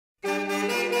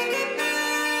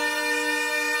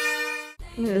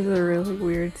It is a really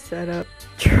weird setup.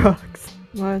 Trucks,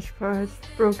 mosh pots,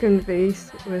 broken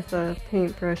vase with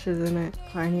paintbrushes in it,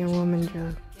 tiny woman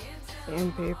jug,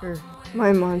 sandpaper,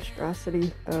 my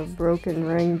monstrosity of broken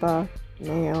ring box,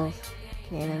 nails,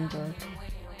 cannon book,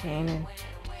 cannon,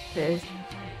 fish.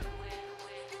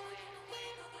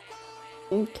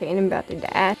 Cannon about to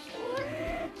die.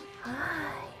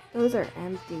 Hi. Those are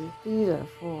empty. These are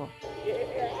full.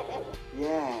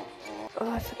 Yeah. Oh,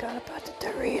 I forgot about the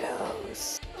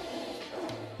Doritos.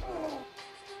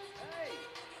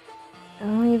 I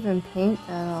don't even paint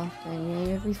that often.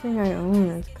 Yeah, everything I own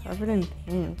is covered in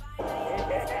paint. How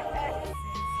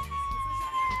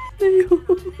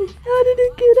did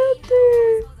it get up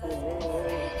there?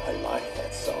 I like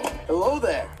that song. Hello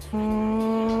there.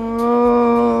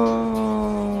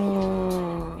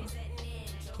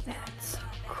 That's so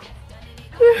cool.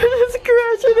 It's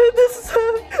crashing into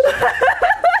stuff.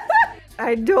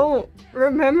 I don't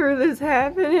remember this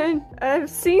happening. I've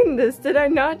seen this. Did I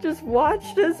not just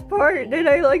watch this part? Did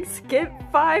I like skip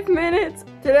 5 minutes?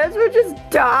 Did Ezra just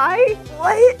die?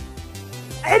 What?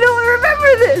 I don't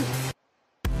remember this.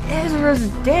 Ezra's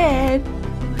dead.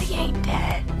 He ain't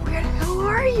dead. Where the hell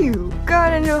are you?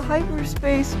 Got into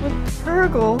hyperspace with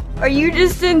Fergal. Are you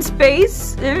just in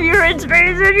space? If you're in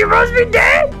space, then you must be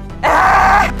dead.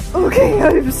 Ah! Okay,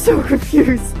 I'm so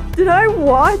confused. Did I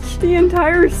watch the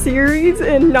entire series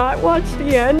and not watch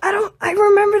the end? I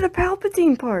remember the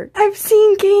Palpatine part. I've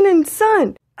seen Kanan's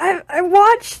son. I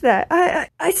watched that.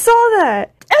 I saw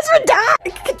that. Ezra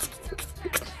died!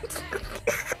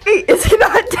 Wait, is he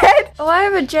not dead? Oh, I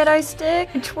have a Jedi stick.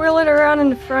 I twirl it around in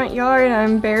the front yard and I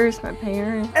embarrass my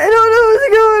parents. I don't know what's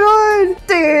going on.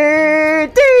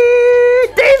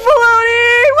 Dave Filoni!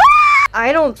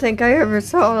 I don't think I ever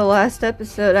saw the last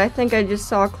episode. I think I just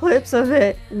saw clips of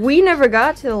it. We never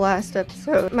got to the last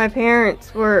episode. My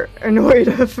parents were annoyed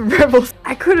of Rebels.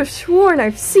 I could have sworn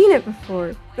I've seen it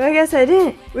before, but I guess I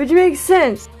didn't, which makes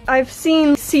sense. I've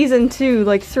seen season 2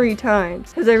 like 3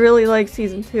 times because I really like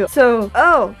season 2. So,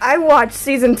 oh, I watched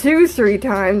season 2 3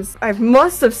 times. I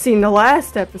must have seen the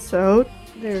last episode.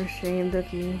 They're ashamed of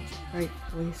you,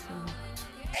 rightfully so.